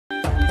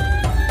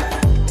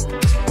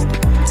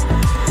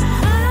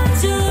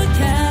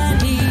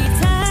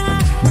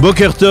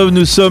Boker Tov,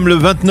 nous sommes le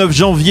 29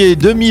 janvier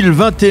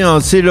 2021.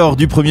 C'est l'heure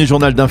du premier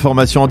journal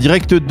d'information en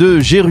direct de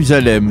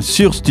Jérusalem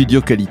sur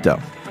Studio Qualita.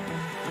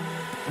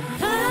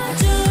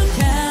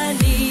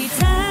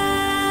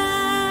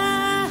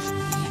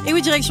 Et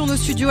oui, direction nos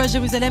studios à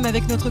Jérusalem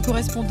avec notre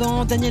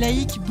correspondant Daniel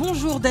Haïk.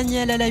 Bonjour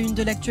Daniel, à la une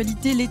de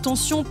l'actualité, les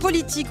tensions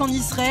politiques en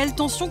Israël,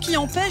 tensions qui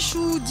empêchent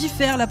ou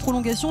diffèrent la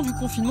prolongation du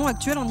confinement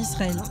actuel en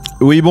Israël.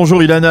 Oui,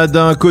 bonjour Ilana.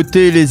 D'un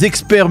côté, les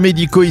experts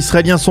médicaux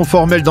israéliens sont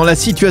formels. Dans la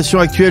situation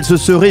actuelle, ce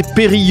serait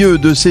périlleux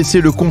de cesser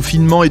le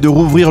confinement et de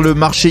rouvrir le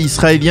marché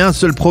israélien.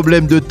 Seul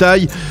problème de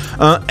taille,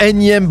 un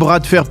énième bras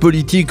de fer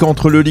politique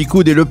entre le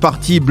Likoud et le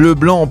parti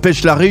bleu-blanc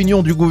empêche la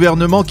réunion du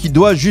gouvernement qui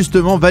doit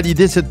justement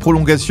valider cette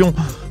prolongation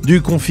du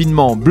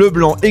confinement.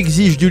 Bleu-blanc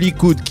exige du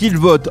Likoud qu'il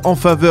vote en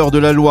faveur de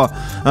la loi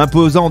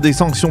imposant des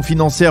sanctions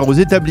financières aux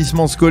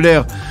établissements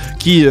scolaires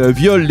qui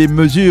violent les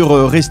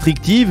mesures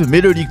restrictives, mais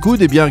le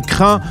Likoud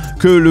craint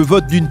que le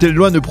vote d'une telle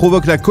loi ne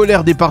provoque la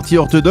colère des partis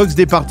orthodoxes,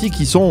 des partis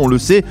qui sont, on le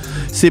sait,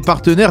 ses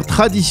partenaires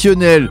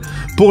traditionnels.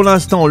 Pour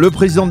l'instant, le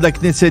président de la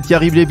Knesset,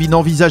 Yariv Levin,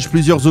 envisage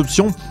plusieurs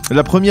options.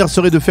 La première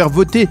serait de faire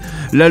voter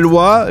la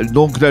loi,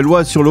 donc la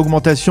loi sur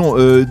l'augmentation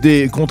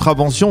des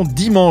contraventions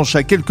dimanche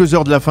à quelques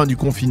heures de la fin du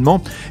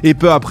confinement, et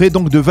peu après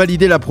donc de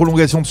valider la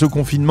prolongation de ce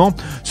confinement.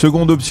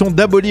 Seconde option,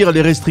 d'abolir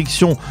les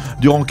restrictions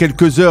durant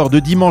quelques heures de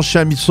dimanche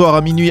soir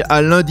à minuit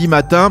à lundi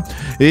matin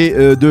et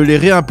de les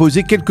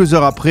réimposer quelques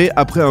heures après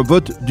un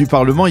vote du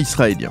Parlement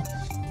israélien.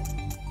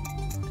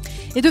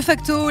 Et de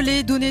facto,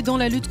 les données dans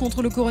la lutte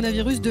contre le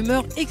coronavirus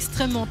demeurent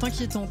extrêmement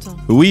inquiétantes.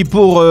 Oui,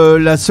 pour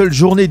la seule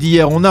journée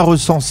d'hier, on a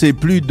recensé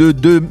plus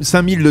de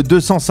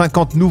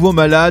 5250 nouveaux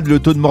malades. Le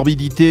taux de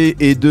morbidité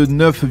est de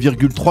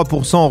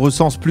 9,3%. On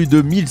recense plus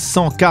de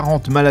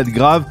 1140 malades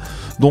graves,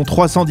 dont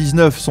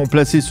 319 sont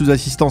placés sous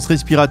assistance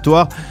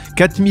respiratoire.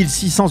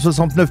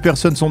 4669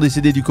 personnes sont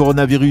décédées du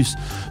coronavirus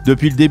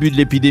depuis le début de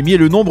l'épidémie. Et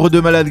le nombre de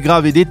malades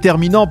graves est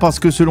déterminant parce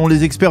que selon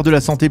les experts de la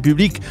santé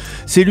publique,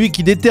 c'est lui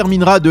qui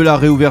déterminera de la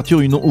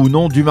réouverture ou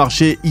non du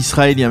marché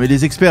israélien. Mais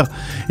les experts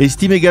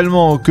estiment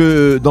également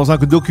que dans un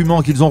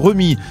document qu'ils ont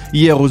remis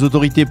hier aux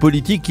autorités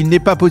politiques, qu'il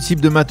n'est pas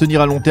possible de maintenir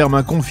à long terme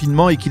un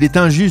confinement et qu'il est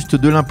injuste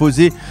de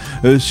l'imposer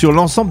sur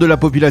l'ensemble de la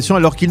population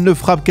alors qu'il ne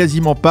frappe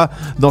quasiment pas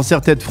dans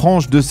certaines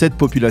franges de cette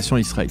population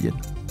israélienne.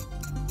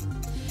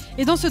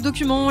 Et dans ce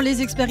document,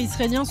 les experts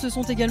israéliens se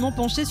sont également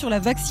penchés sur la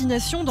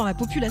vaccination dans la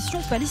population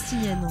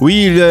palestinienne.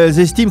 Oui, ils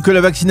estiment que la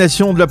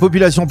vaccination de la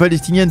population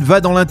palestinienne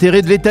va dans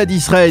l'intérêt de l'État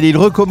d'Israël. Ils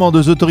recommandent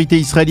aux autorités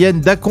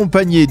israéliennes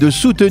d'accompagner, de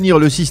soutenir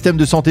le système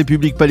de santé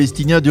publique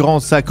palestinien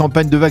durant sa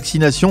campagne de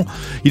vaccination.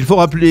 Il faut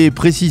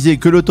préciser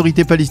que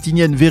l'autorité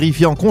palestinienne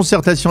vérifie en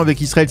concertation avec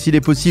Israël s'il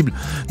est possible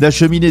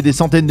d'acheminer des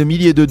centaines de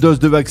milliers de doses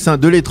de vaccins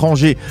de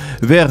l'étranger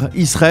vers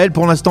Israël.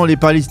 Pour l'instant, les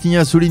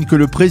Palestiniens soulignent que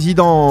le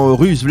président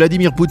russe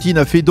Vladimir Poutine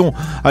a fait don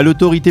à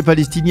l'autorité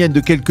palestinienne de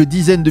quelques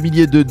dizaines de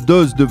milliers de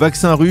doses de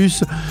vaccins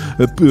russes.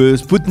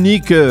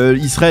 Sputnik,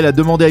 Israël a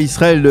demandé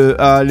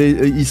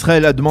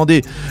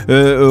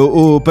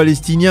aux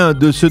Palestiniens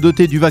de se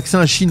doter du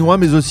vaccin chinois,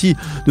 mais aussi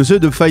de ceux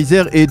de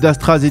Pfizer et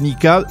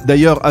d'AstraZeneca.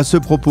 D'ailleurs, à ce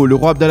propos, le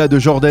roi Abdallah de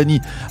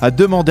Jordanie a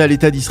demandé à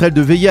l'État d'Israël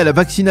de veiller à la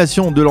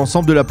vaccination de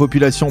l'ensemble de la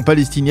population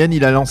palestinienne.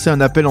 Il a lancé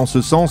un appel en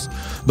ce sens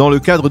dans le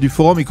cadre du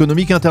Forum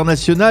économique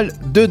international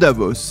de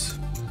Davos.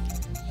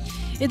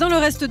 Et dans le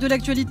reste de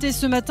l'actualité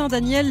ce matin,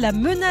 Daniel, la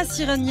menace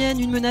iranienne,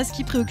 une menace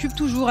qui préoccupe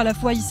toujours à la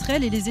fois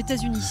Israël et les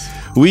États-Unis.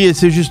 Oui, et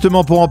c'est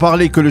justement pour en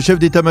parler que le chef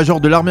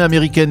d'état-major de l'armée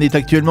américaine est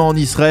actuellement en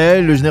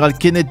Israël. Le général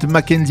Kenneth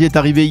McKenzie est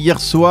arrivé hier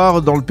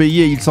soir dans le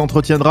pays et il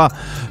s'entretiendra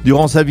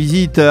durant sa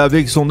visite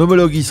avec son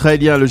homologue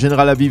israélien, le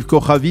général Aviv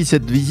Kochavi.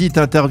 Cette visite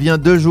intervient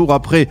 2 jours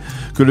après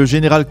que le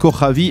général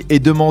Kochavi ait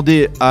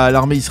demandé à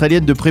l'armée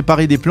israélienne de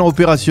préparer des plans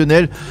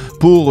opérationnels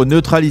pour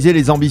neutraliser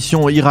les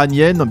ambitions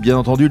iraniennes, bien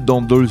entendu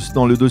dans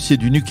le dossier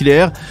du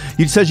nucléaire.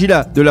 Il s'agit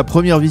là de la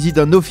première visite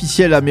d'un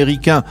officiel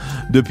américain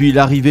depuis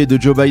l'arrivée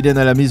de Joe Biden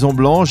à la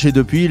Maison-Blanche et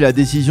depuis la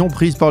décision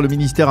prise par le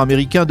ministère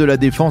américain de la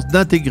Défense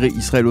d'intégrer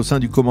Israël au sein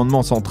du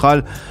commandement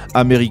central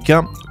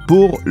américain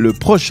pour le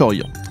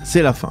Proche-Orient.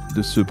 C'est la fin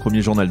de ce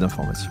premier journal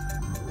d'information.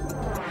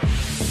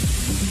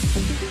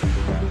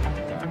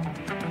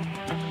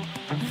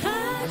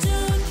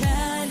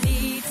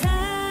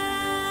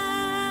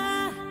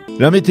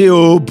 La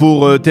météo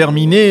pour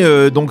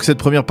terminer donc cette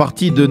première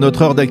partie de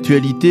notre heure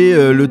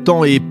d'actualité. Le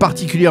temps est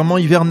particulièrement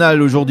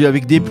hivernal aujourd'hui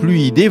avec des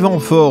pluies, des vents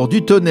forts,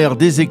 du tonnerre,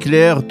 des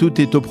éclairs.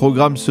 Tout est au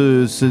programme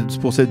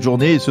pour cette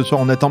journée et ce soir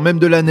on attend même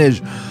de la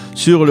neige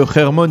sur le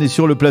Hermon et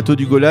sur le plateau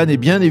du Golan. Et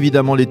bien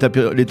évidemment les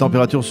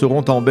températures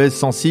seront en baisse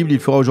sensible. Il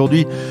fera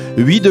aujourd'hui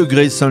 8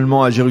 degrés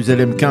seulement à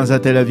Jérusalem, 15 à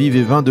Tel Aviv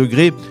et 20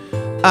 degrés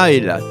à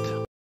Eilat.